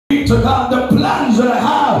To God, the plans that I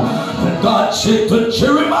have. And God said to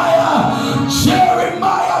Jeremiah,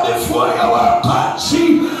 before you were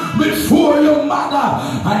conceived, before your mother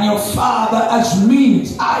and your father as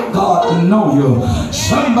means, I, God, know you.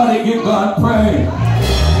 Somebody give God praise.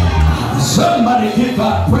 Somebody give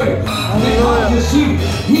God praise. Because you see,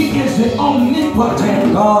 He is the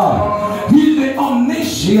omnipotent God. He's the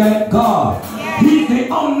omniscient God. He's the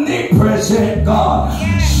omnipresent God.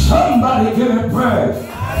 Somebody give Him praise.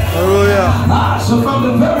 Hallelujah. So from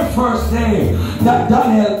the very first day that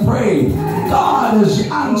Daniel prayed, God has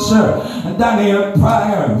answered Daniel's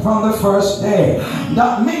prayer from the first day.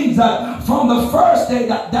 That means that from the first day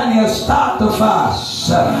that Daniel started to fast,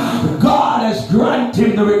 God has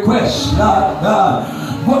granted the request.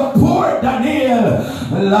 But poor Daniel,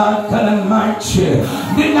 Lord God Almighty,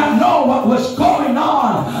 did not know what was going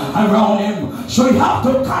on around him. So he had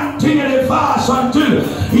to continue to fast until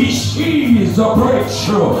he sees the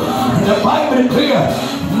breakthrough. And the Bible is clear,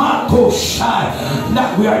 Marcos,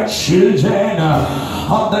 that we are children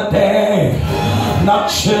of the day, not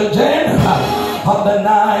children of the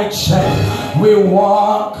night. We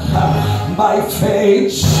walk by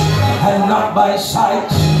faith and not by sight.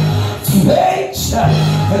 Faith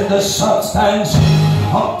is the substance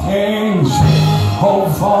of things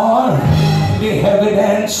hoped for, the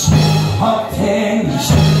evidence of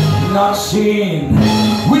things not seen.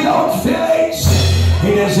 Without faith,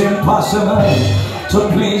 it is impossible to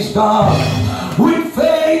please God. With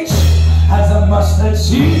faith as a mustard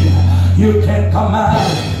seed, you can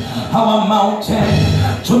command our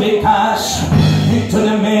mountain to be cast into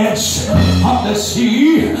the midst of the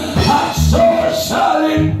sea, and so shall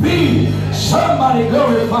it be. Somebody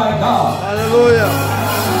glorify God. Hallelujah.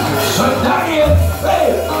 So Daniel's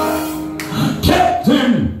faith kept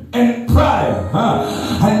him in prayer,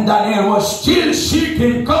 and Daniel was still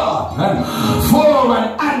seeking God for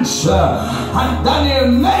an answer. And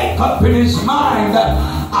Daniel made up in his mind that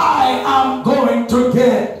I am going to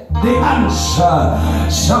get the answer.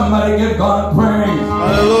 Somebody give God praise.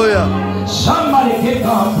 Hallelujah. Somebody give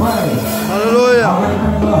God praise. Hallelujah. I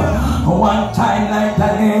remember one time like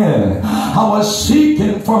Daniel, I was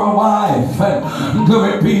seeking for a wife, and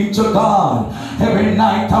glory be to God. Every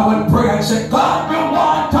night I would pray and say, God, we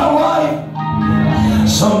want a wife.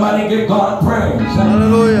 Somebody give God praise.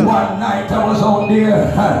 Hallelujah. One night I was on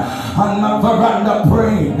there on my veranda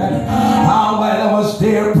praying, and while I was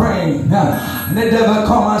there praying, the devil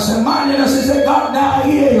come and say, man, you know, say, God, now I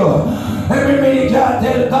hear you. Every minute you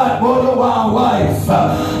tell God, go to one wife.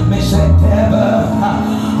 Me say, devil,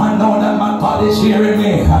 I know that my God is hearing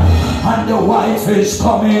me, and the wife is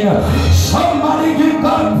coming. Somebody give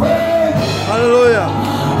God praise. Hallelujah.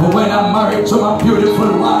 When I'm married to my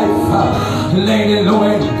beautiful wife, Lady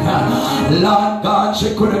Lewin, Lord God,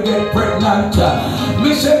 she couldn't get pregnant.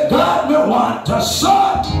 Me said, God, me want a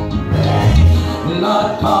son.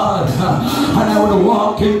 Lord God, and I would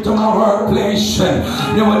walk into my workplace, and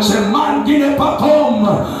they would say, man, get up at home.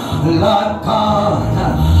 Lord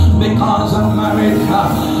God, because I'm married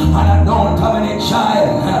and I don't have any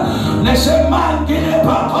child. They say, man, get up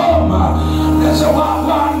at home. They say,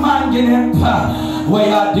 one man, get up. Where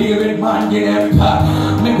you deal with man, get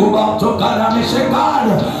up. Me go back to God and me say,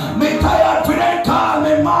 God, me tired for them call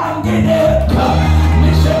me man, get up.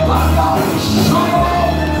 Me say, God,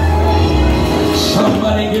 show.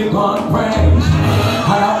 Somebody give God praise.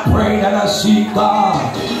 And I prayed and I see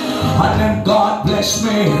God. And then God bless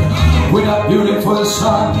me with a beautiful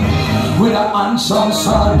son, with an handsome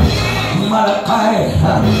son, Malachi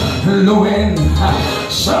Lewin.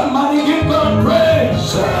 Somebody give God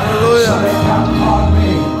praise. Hallelujah. So they can call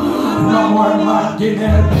me no more man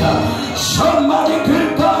dinner. Somebody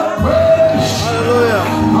give God praise. Hallelujah.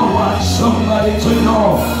 I want somebody to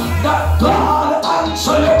know that God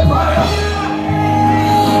answers your prayer.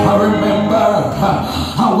 I remember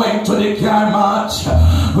I went to the car mart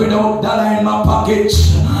without dollar in my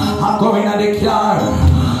pockets. I go in the car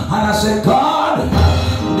and I said, God,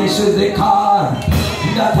 this is the car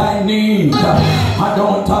that I need. I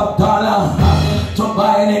don't have dollar to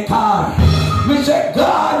buy any car. Me say,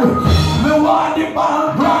 God, me want the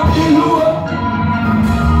bank grab the load.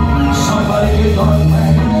 Somebody give God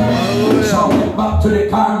praise. So I went back to the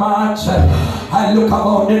car mart. I look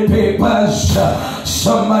about the papers.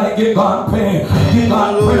 Somebody give God praise. Give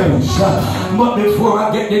God praise. But before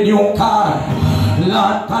I get the new car,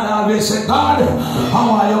 Lord, can I always say, God, how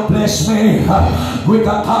want you bless me with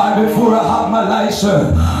a car before I have my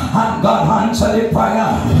license? And God answered the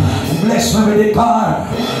prayer. Bless me with the car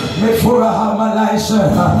before I have my license.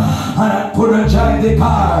 And I couldn't drive the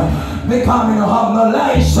car because I don't have no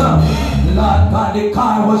license. Lord God, the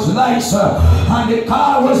car was nicer and the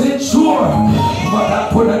car was insured, but I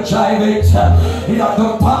couldn't drive it. He had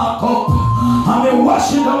to park up and I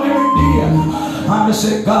wash it down every day. And I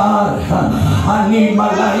said, God, I need my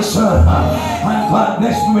license. And God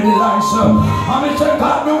blessed me with the license. And I said,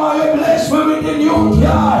 God, me want you bless me with the new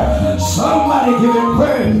car. Somebody give him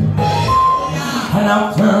praise. And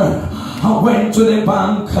after I went to the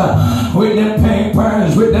bank with the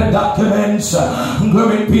papers, with the documents.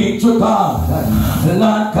 Glory be to God.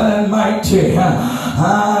 Lord God Almighty.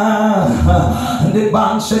 The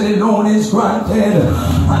bank said the loan is granted.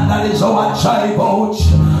 And that is how I drive out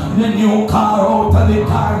the new car out of the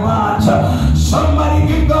car mart. Somebody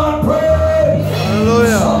give God praise.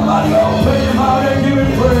 Hallelujah. Somebody open him out and give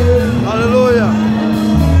him praise. Hallelujah.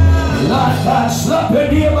 Lord God, slap your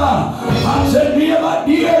neighbor and say, neighbor,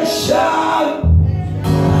 there shall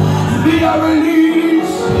be a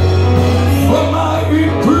release for my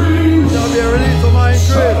increase. Shall be a release for my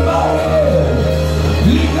increase. Somebody,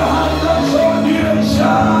 lift your hands up, so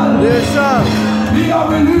there shall be a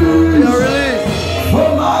release for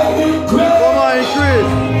my increase. For my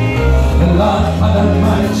increase. Lord God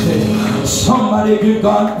Almighty, somebody give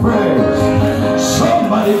God praise.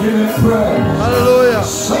 Somebody give him praise. Hallelujah.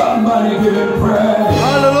 Somebody give him praise.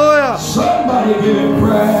 Hallelujah. Somebody give him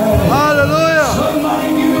praise. Hallelujah. Somebody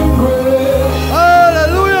give him praise.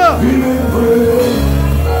 Hallelujah. Give him praise.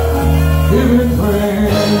 Give him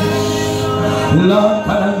praise. Lord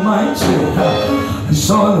God Almighty.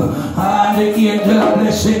 So and the angel of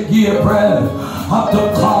blessed Gabriel have to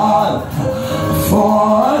call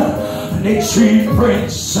for the chief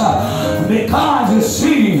prince, because you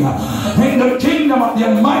see, in the kingdom of the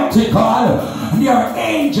Almighty God, there are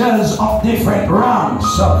angels of different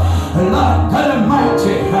ranks. Lord God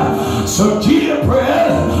Almighty, so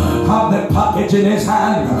Gabriel have the package in his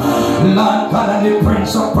hand. Lord God, and the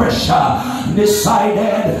prince of Persia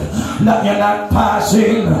decided that you're not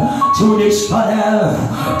passing through this tunnel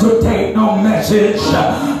to take no message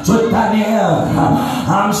to Daniel.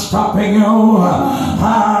 I'm stopping you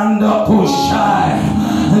and push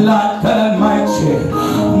Lord God Almighty.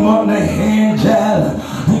 But the angel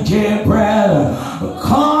Gabriel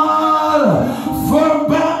called for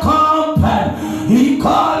backup, and he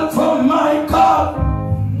called for Michael.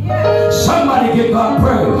 Somebody give God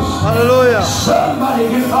praise. Hallelujah. Somebody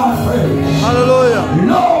give God praise. Hallelujah.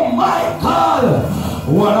 No, Michael,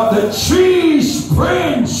 one of the chief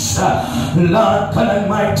prince, Lord God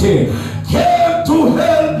Almighty, came to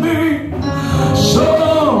help me. So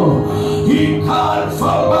he called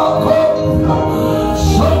for backup.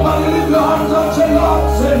 Somebody lift your hands up, say, Lord,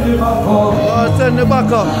 send the backup. Lord, send the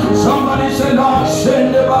backup. Somebody say, Lord,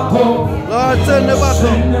 send the backup. Lord, send the backup.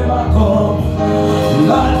 Send the backup.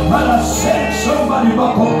 Lord, Father, send somebody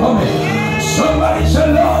backup coming. Somebody say,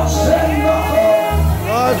 Lord, send backup.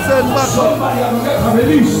 Lord, send backup. Somebody will get a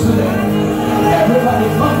release today. Everybody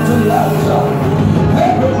come to the altar.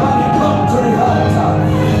 Everybody come to the altar.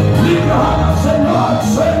 Leave your hand and say, Lord,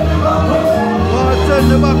 send the backup. Lord, send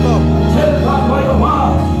the backup. Tell God what you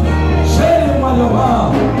want. Tell him what you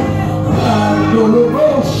want.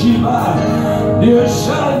 There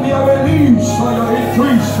shall be a release for your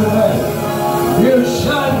increase today. There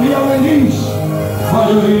shall be a release for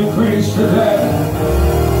your increase today.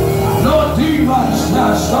 No demons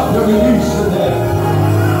can stop your release today.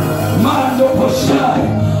 Man, no push.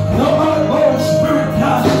 No man, spirit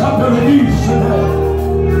can stop your release today.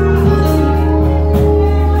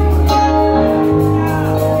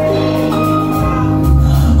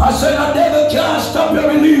 I said the devil can't stop your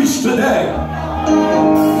release today.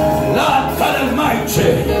 Lord God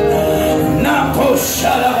Almighty, Nako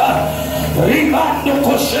Shalava, Rimando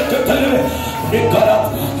Koshekatele, the God of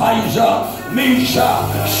Isaac, Misha,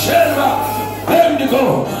 Shelva,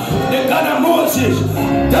 Bendigo, the God of Moses,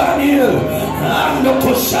 Daniel, and the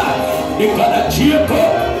Kosha, the God of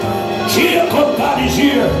Jacob. Jacob, God is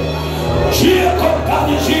here. Jacob, God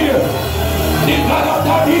is here. The God of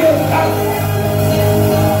Daniel,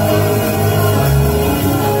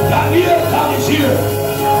 God is here.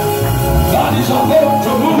 God is about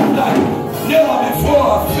to move like never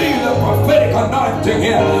before. Feel the prophetic anointing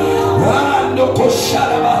here. And the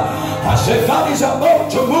Koshalaba. I said, God is about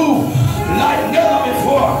to move like never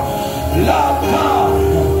before. Lord God,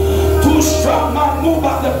 too strong man, move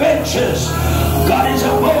up the benches. God is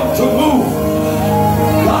about to move.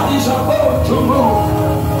 God is about to move.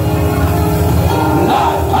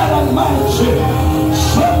 Lord God Almighty,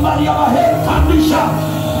 somebody have a head condition.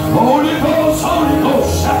 Holy Ghost,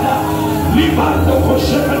 Shada, Libando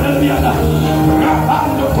Koshekadeliana,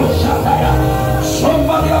 Rabando Koshataya.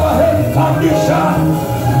 Somebody have a head condition.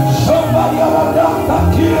 Somebody have a doctor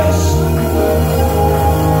case.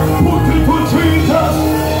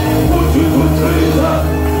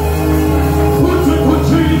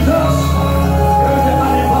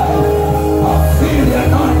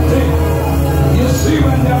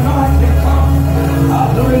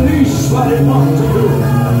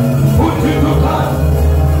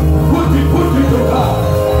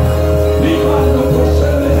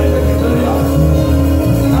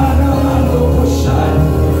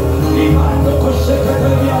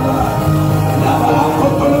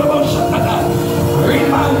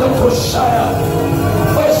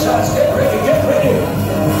 Get ready, get ready.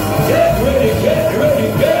 Get ready, get ready,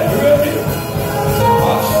 get ready.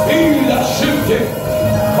 I feel that shifting.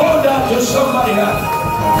 Hold on to somebody.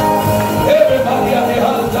 Everybody at the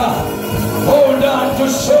altar. Hold on to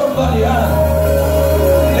somebody.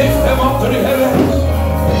 Lift them up to the heavens.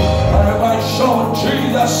 And if I show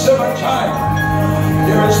Jesus 7 times,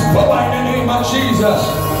 there is power in the name of Jesus.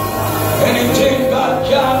 Anything God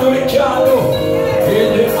can do, He can do. In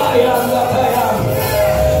the I am that I am.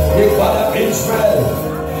 The God of Israel.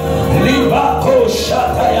 Lift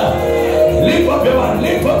up your hand,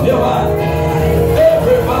 lift up your hand.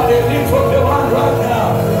 Everybody lift up your hand right now.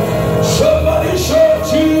 Somebody shout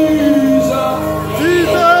Jesus.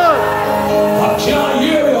 Jesus. I can't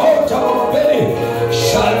hear it out of our belly.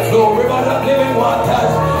 Shall flow river of living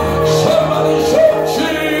waters. Somebody shout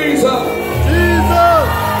Jesus. Jesus.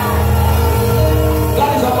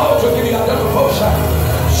 God is about to give you a double portion.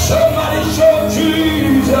 Somebody shout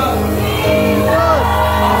Jesus.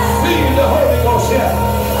 I feel the Holy Ghost here.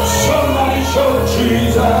 Somebody shout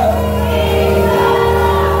Jesus.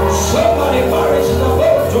 Somebody marriage is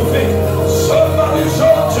about to fit. Somebody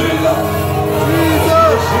shout Jesus.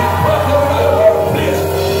 Jesus.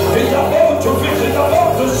 It's about to fit. It's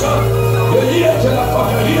about to start. You're here, Jennifer.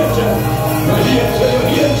 You're here, Jen. You're here, Jen. You're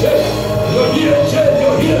here, Jen. You're here, Jen.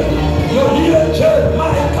 You're here. You're here, Jen.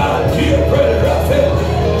 My God, dear brother, Raphael.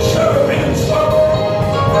 Cherubim, son.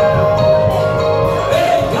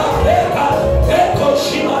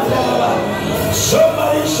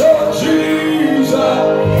 Somebody shout Jesus.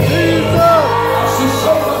 Jesus. I see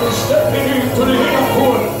somebody stepping into the inner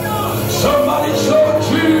court. Somebody shout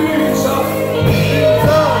Jesus.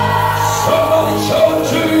 Jesus. Somebody shout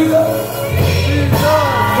Jesus.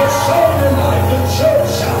 You're sounding like the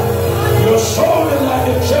church. You're sounding like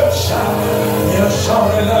the church. You're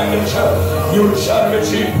sounding like the church. You shall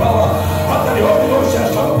receive power after the Holy Ghost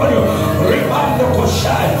has come upon you. Remind the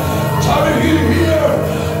Koshai. Tarry here.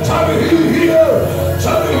 Tarry here.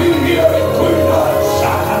 Tarry here.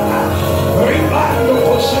 Remind the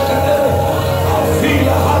Koshai. I feel a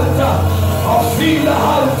halter. I feel a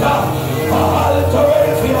halter. A halter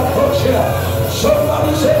ready for your touch here.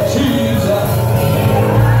 Somebody say Jesus.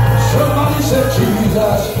 Somebody say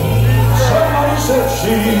Jesus. Somebody say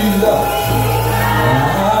Jesus.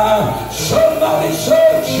 Somebody say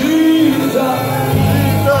Jesus.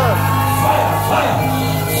 Fire, fire,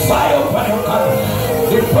 fire upon your God.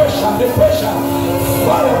 Depression, depression,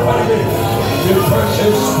 fire upon me.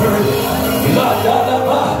 Depression spirit.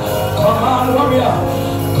 Come on, warrior.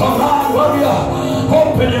 Come on, warrior.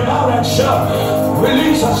 Open your mouth and shout.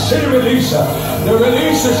 Release, I say release. The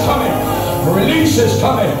release is coming. The release is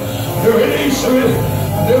coming. The release,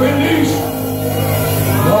 the release.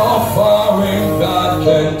 No foreign God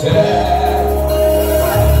can tell.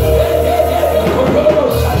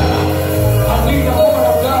 I need a woman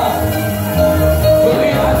of God to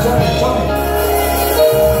lay hands on me.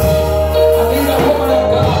 I need a woman of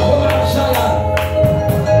God, woman of Zion.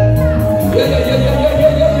 Yeah.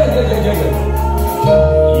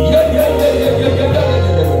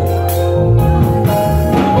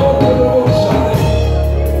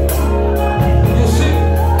 You see,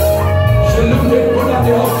 she looked at one of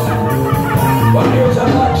the house. But here's a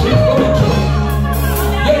lot she's going through.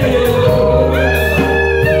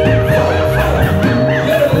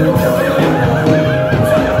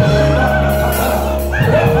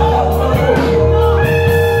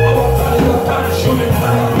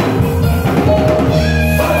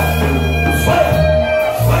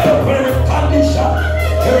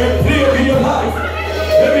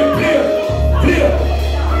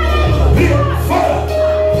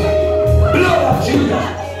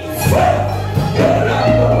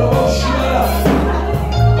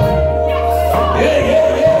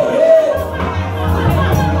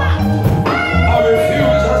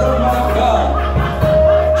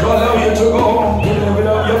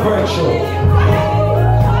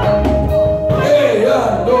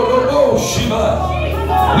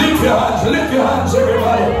 Lift your hands,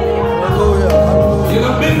 everybody. Hallelujah. In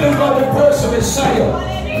the middle of the person Messiah,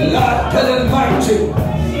 Lord God Almighty.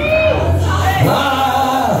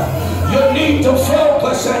 You need to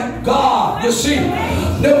focus on God. You see,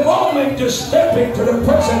 the moment you step into the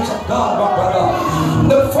presence of God, my brother,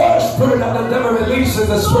 the first spirit of the devil releases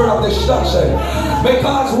the spirit of destruction.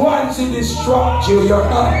 Because once he destructs you, you're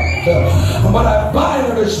not. But I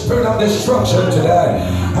bind the spirit of destruction today.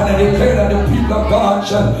 And I declare that the people of God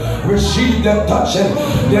shall receive their touching,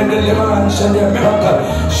 their deliverance, and their miracle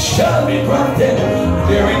shall be granted.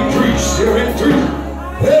 Their increase, their increase.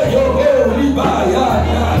 Hey, yo, go,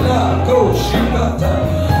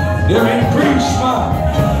 their increase,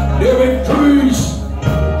 man. Their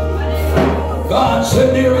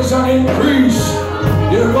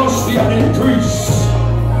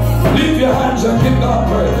God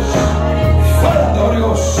praise. Fire of the Holy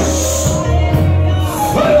Ghost.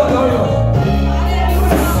 Fire of the Holy Ghost.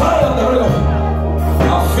 Fire of the Holy Ghost.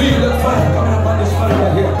 I feel the fire coming up on this fire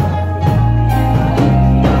right here.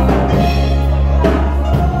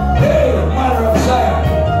 Hey, Mother of Zion.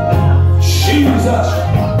 Jesus.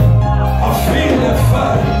 I feel the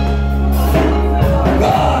fire.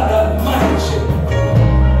 God Almighty.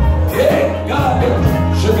 Yeah, God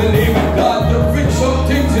should believe in God to fix some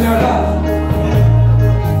things in her life.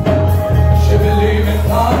 She believe in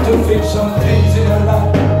God to fix some things in her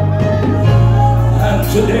life. And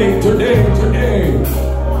today,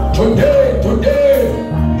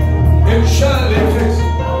 it shall be fixed.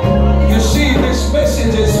 You see, this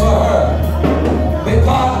message is for her.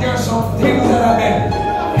 Because there are some things that have been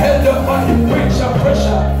held up by the weights of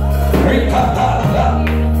pressure.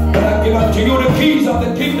 But I give unto you the keys of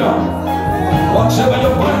the kingdom. Whatsoever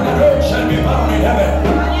you bind on earth shall be bound in heaven.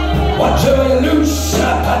 Whatsoever you loose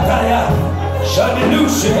shall be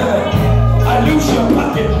loose in heaven. I loose your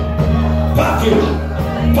package.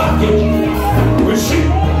 Receive.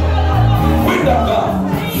 Wind of God.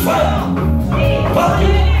 Fire.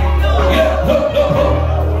 Package. Yeah, no.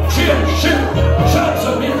 Shit. Shots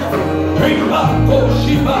of it. Bring back, go,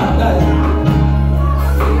 Shiva.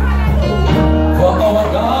 For our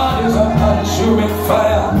God is a consuming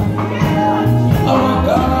fire. Our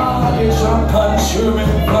God is a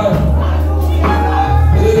consuming fire.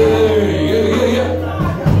 Yeah.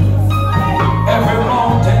 Every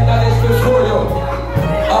mountain that is before you,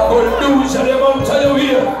 I will lose at the mountain you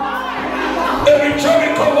here. Every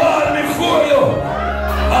Jericho wall before you,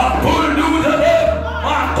 I will lose at them.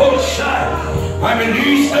 I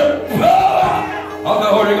release the power of the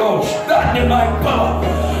Holy Ghost. That is my power.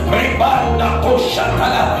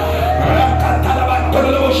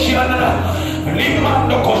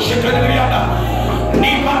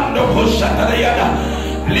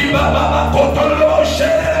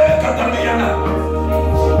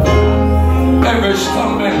 Every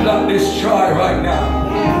stumbling block destroy right now.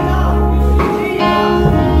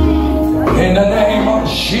 In the name of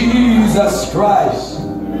Jesus Christ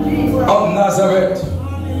of Nazareth.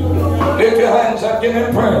 Lift your hands and give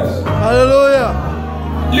him praise. Hallelujah.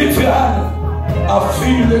 Lift your hand. I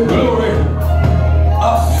feel the glory. I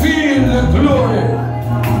feel the glory.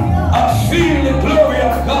 I feel the glory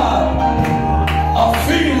of God. I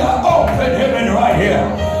feel an open heaven right here.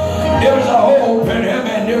 There is a hope in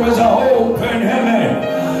heaven. There is a hope in heaven.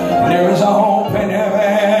 There is a hope in heaven.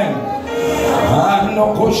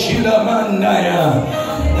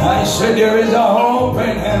 I said there is a hope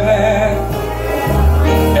in heaven.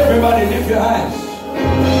 Everybody lift your hands.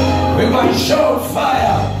 We're going to shout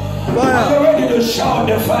fire. Are you ready to shout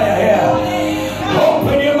the fire here?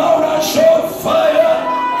 Open your mouth and shout fire.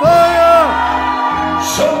 Fire.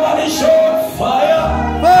 Somebody shout fire.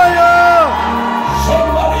 Fire.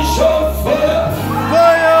 Somebody shout fire.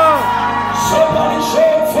 Fire. Somebody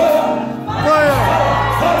shout fire.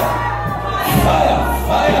 Fire.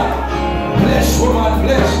 Fire. Bless woman,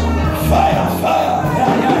 bless. Fire.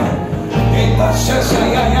 Yeah. Intercessor,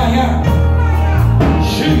 yeah.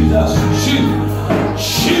 Jesus.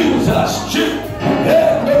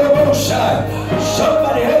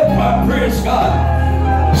 Somebody help my praise God.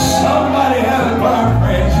 Somebody help my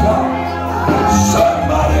praise God.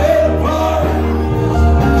 Somebody help my.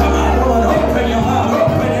 Come on, Lord, open your mouth.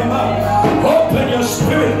 Open your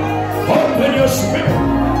spirit.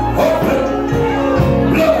 Open.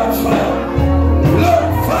 Blood and fire.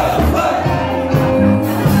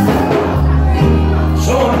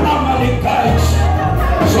 Soul Amalekites,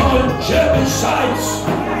 soul Jebusites,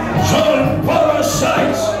 soul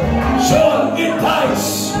Parasites, soul Hittites,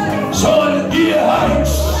 soul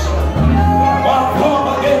Ehites. One come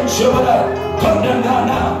against you, cut them down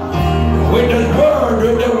now. With the word,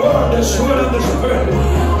 the sword of the Spirit.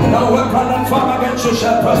 No weapon that form against you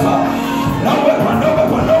shall prosper. No weapon.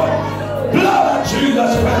 Blood of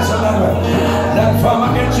Jesus Christ of Nazareth that form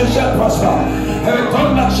against you shall prosper. Every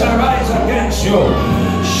tongue that shall rise against you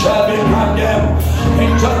shall be condemned.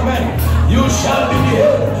 In judgment you shall be the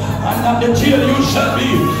head and not the tail. You shall be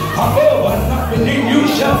above and not beneath. You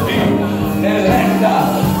shall be the lender,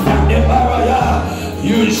 not the borrower.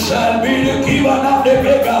 You shall be the giver, not the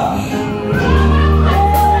beggar.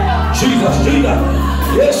 Jesus.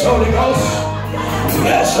 Yes, Holy Ghost.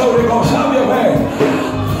 Have your way.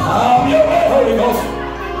 Holy Ghost.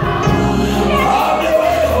 Have your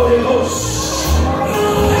way, Holy Ghost.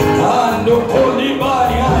 Ando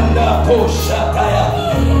kolibani anda koshataya.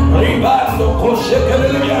 Ribando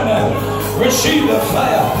koshekeleliana. Receive the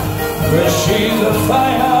fire. Receive the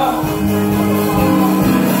fire.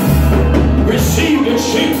 Receive the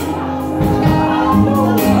sheep.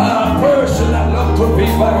 to be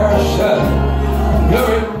by herself.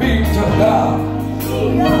 Glory be to God.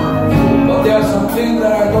 But there are some things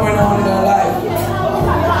that are going on in her life.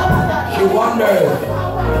 She wondered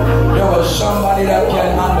there was somebody that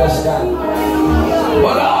can understand.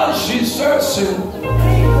 But as she's searching,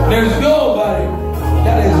 there's nobody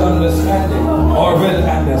that is understanding or will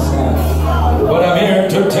understand. But I'm here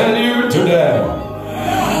to tell you today,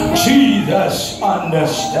 Jesus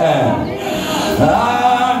understands.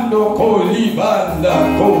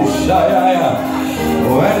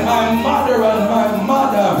 When my mother and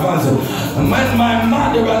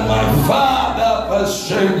my father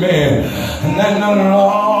forsake me, and then the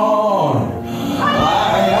Lord,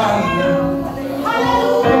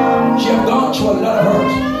 she have gone through a lot of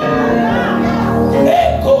hurt.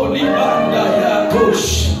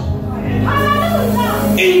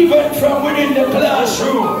 Even from within the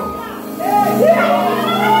classroom,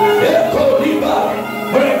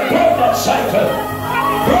 when I broke that cycle,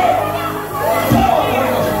 blood,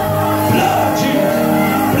 Jesus,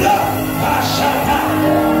 blood, Ashata.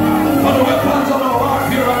 For the weapons of our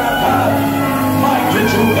warfare are not God, mighty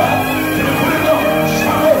to God. In the Holy Ghost,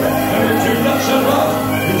 every tribulation was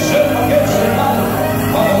set against the man of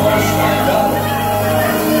the Most High God.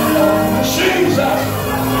 Jesus.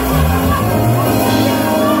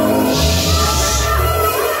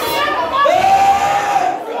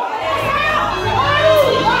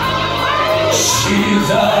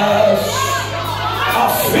 Jesus, I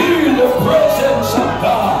feel the presence of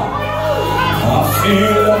God. I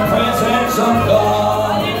feel the presence of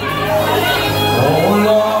God. Oh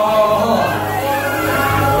Lord.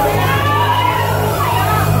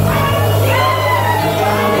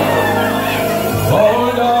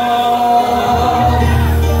 Hold on.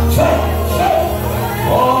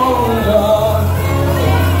 Hold on.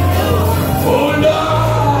 Hold on. Hold on.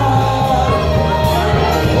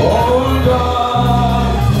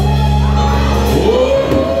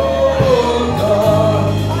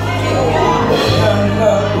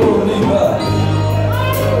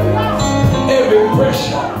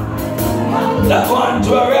 That want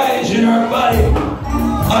to arise in her body,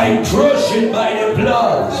 I crush it by the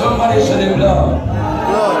blood. Somebody say the blood.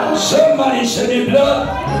 Somebody say the blood.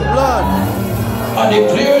 I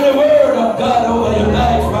declare the word of God over your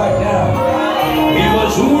life right now. He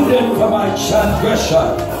was wounded for my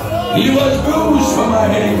transgression. He was bruised for my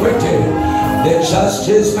iniquity. The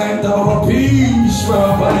chastisement of our peace were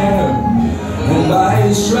upon him, and by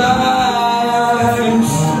his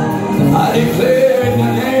stripes I declare in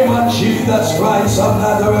the name of Jesus Christ of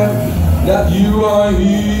Nazareth that you are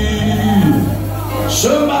healed.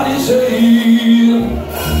 Somebody say healed.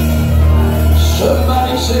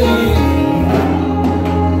 Somebody say healed.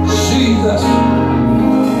 Jesus.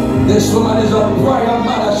 This woman is a prayer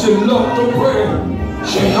mother. She loves to pray.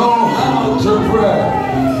 She knows how to pray.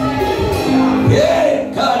 Yeah,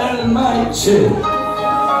 God Almighty.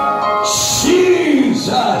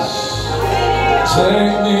 Jesus.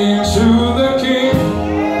 Take me to the King.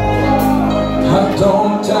 I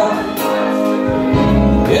don't doubt.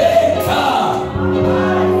 Yeah, God.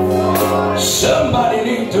 Somebody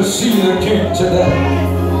need to see the King today.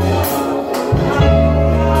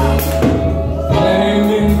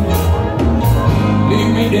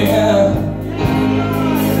 Leave me there.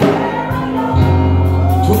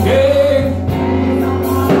 Today.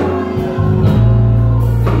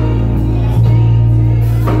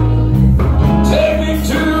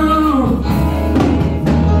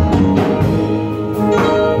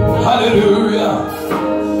 Hallelujah.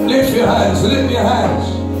 Lift your hands, lift your hands.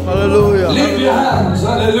 Hallelujah. Lift your hands,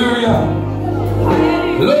 hallelujah.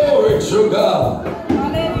 Glory to God.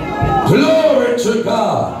 Glory to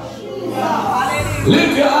God.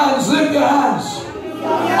 Lift your hands, lift your hands.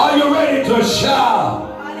 Are you ready to shout?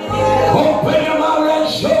 Open your mouth and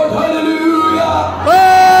shout hallelujah.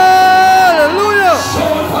 Hallelujah.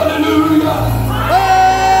 Shout hallelujah.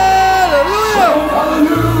 Hallelujah. Shout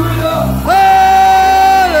hallelujah.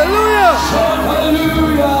 Hallelujah. Shout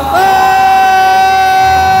hallelujah.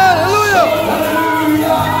 Hallelujah.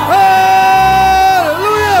 Hallelujah.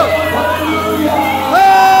 Hallelujah. Hallelujah.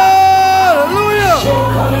 Hallelujah. Shout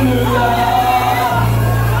hallelujah.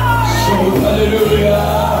 Shout hallelujah.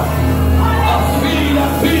 I feel a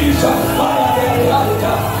piece of fire in the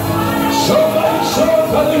altar. Somebody shout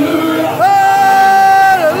hallelujah.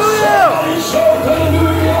 Hallelujah. Somebody shout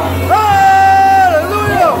hallelujah.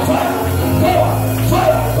 Hallelujah. Fire, power,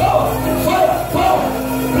 fire, power, fire, power,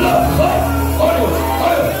 blood, fire, oil,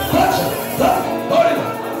 passion, blood, oil,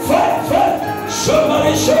 fire, fire.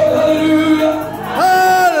 Somebody shout hallelujah.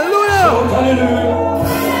 Hallelujah. Shout hallelujah.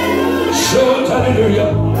 Shout hallelujah.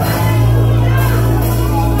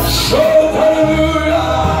 Shout hallelujah.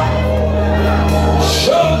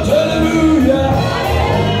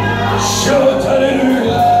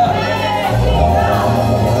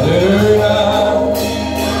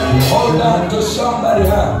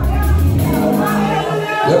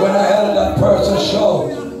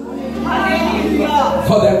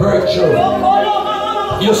 breakthrough.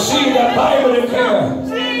 You see the Bible declare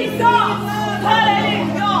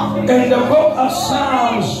in the book of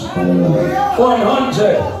Psalms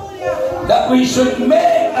 100 that we should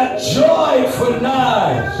make a joyful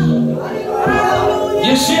noise.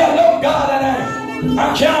 You see, I love God and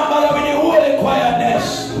I can't bother with the holy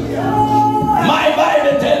quietness. My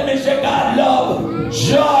Bible tells me that God loves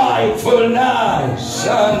joyful noise.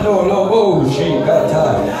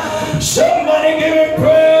 Somebody give him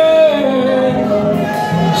praise.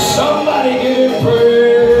 Somebody give him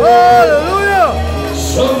praise. Hallelujah.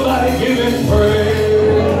 Somebody give him praise.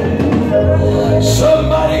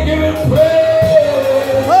 Somebody give him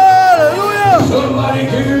praise. Hallelujah. Somebody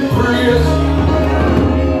give him praise.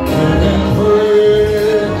 Give him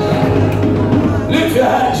praise. Lift your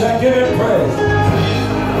hands and give him praise.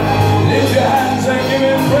 Lift your hands and give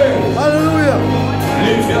him praise. Hallelujah.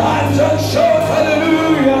 Lift your hands and shout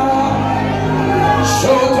hallelujah.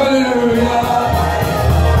 Shout hallelujah.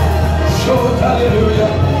 Shout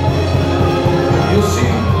hallelujah. You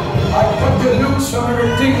see, I put you loose from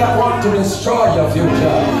everything that wants to destroy your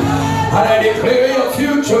future. And I declare your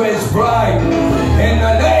future is bright. In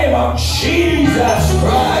the name of Jesus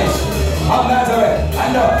Christ of Nazareth.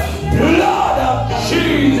 And the blood of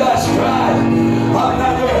Jesus Christ of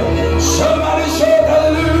Nazareth. Somebody shout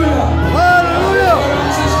hallelujah. Hallelujah.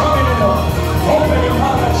 Deliverance is coming in. Open your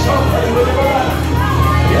mouth and shout for your deliverance.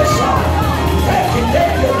 Yes, sir.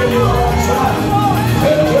 Take your deliverance, son.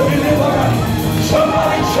 Take your deliverance.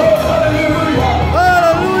 Somebody shout hallelujah.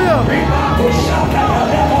 Hallelujah. Shout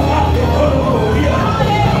hallelujah.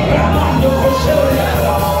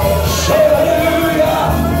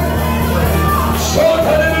 Shout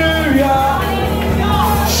hallelujah.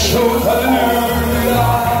 Shout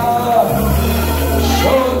hallelujah.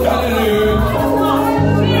 Shout hallelujah.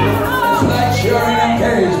 It's like sharing a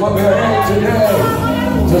cage, but we're here today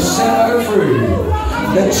to set her free.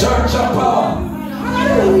 The church of power.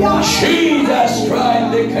 Jesus Christ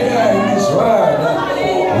declared in his word,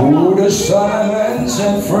 who the Son of Man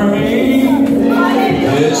set free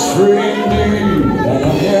is free indeed. And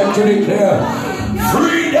I'm here to declare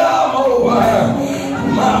freedom over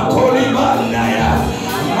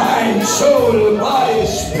mind, soul, body,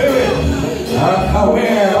 spirit, our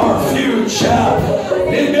career, our future.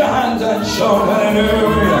 Lift your hands and shout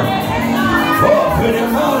hallelujah. Open your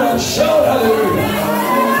mouth and shout hallelujah.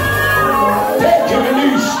 Take your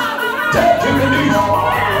release. Take your release.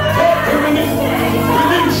 Take your release.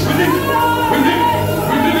 Release, release, release,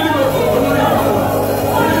 release.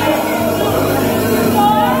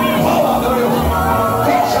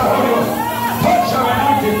 Touch her, touch her,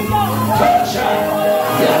 touch her.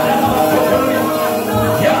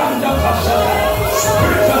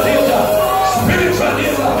 Spiritual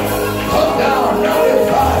leader, come down,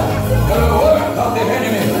 nullify the work of the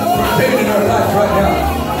enemy in her life right now.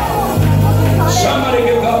 Somebody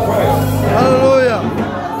give God praise. Hallelujah.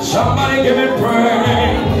 Somebody give him praise.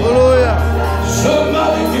 Hallelujah.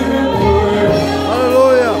 Somebody give him praise.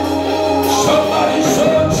 Hallelujah. Somebody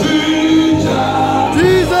show Jesus.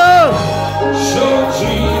 Jesus. Show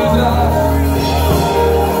Jesus.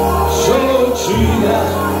 Show Jesus.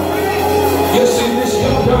 You see this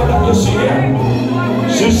young girl that you see here?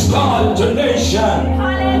 She's called to nation.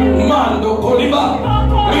 Mando Koliba.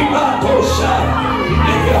 Ribato Shai.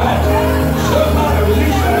 Lift your hands. Somebody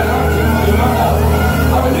release your hands in your mouth.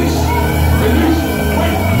 I release. Release.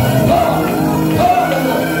 Wait.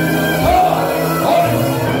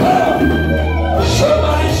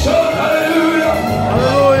 Somebody shout hallelujah.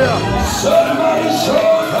 Hallelujah. Somebody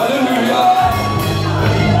shout hallelujah.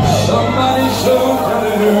 Somebody shout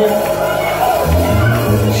hallelujah.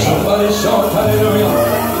 Somebody shout hallelujah.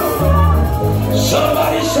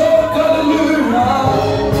 Somebody shout hallelujah.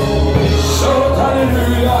 Shout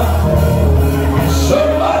hallelujah.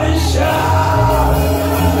 Somebody shout.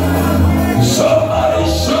 Somebody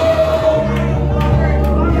shout.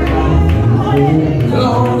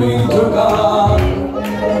 Glory to God.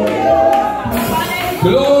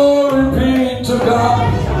 Glory be to God.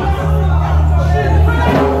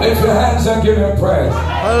 Lift your hands and give him praise.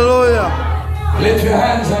 Hallelujah. Lift your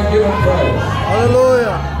hands and give him praise.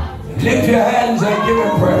 Hallelujah. Lift your hands and give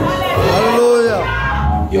him praise. Hallelujah.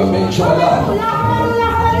 You'll make your life.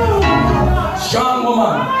 Strong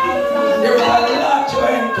woman. There is a lot to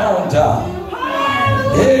encounter.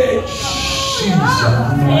 Hey, Jesus.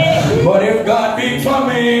 But if God be for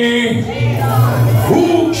me,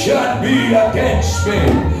 who can be against me?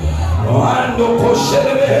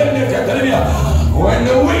 When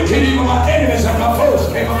the wicked, even my enemies and my foes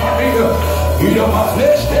came upon me, either my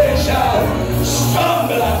flesh they shall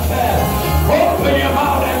stumble and fall. Open your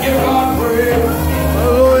mouth and give God praise.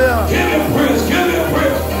 Hallelujah.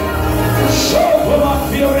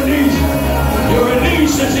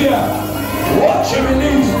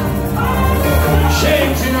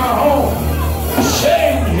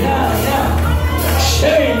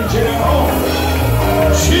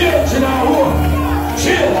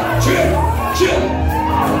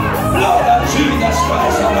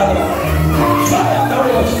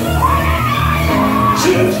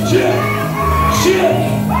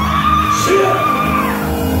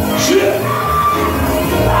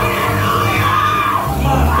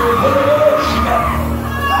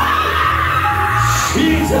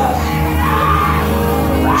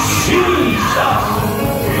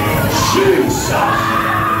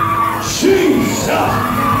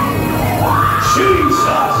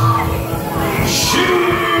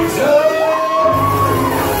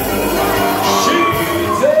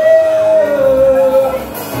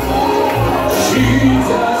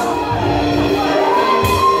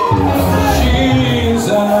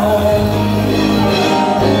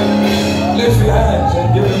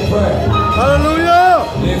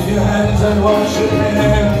 And worship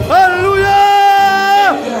Him.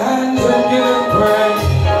 Hallelujah! Lift your hands and give Him praise.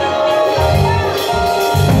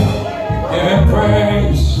 Give Him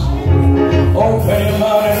praise. Open your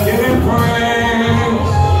mouth and give Him praise.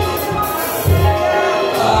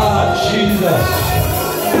 Ah, Jesus.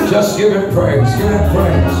 Just give Him praise. Give Him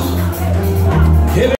praise.